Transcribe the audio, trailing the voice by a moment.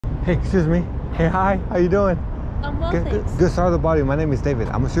Hey, excuse me. Hey, hi. How you doing? I'm well, thanks. Good start of the body. My name is David.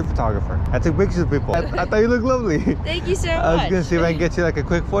 I'm a street photographer. I take pictures of people. I thought you looked lovely. Thank you so much. I was gonna see if I can get you like a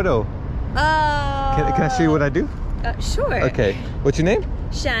quick photo. Can I show you what I do? Sure. Okay. What's your name?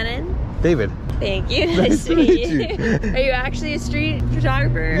 Shannon. David. Thank you. Nice to meet you. Are you actually a street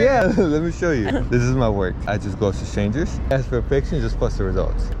photographer? Yeah, let me show you. This is my work. I just go to strangers, ask for a picture, and just post the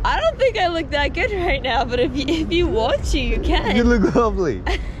results. I don't think I look that good right now, but if you want to, you can. You look lovely.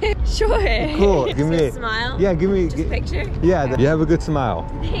 Sure. Cool. Give me a smile. Yeah, give me just a picture. Yeah, you have a good smile.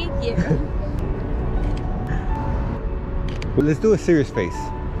 Thank you. Well, let's do a serious face.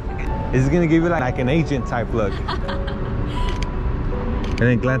 This is gonna give you like an agent type look. And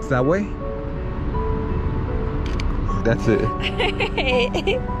then glance that way. That's it.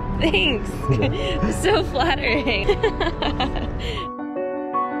 Thanks. So flattering.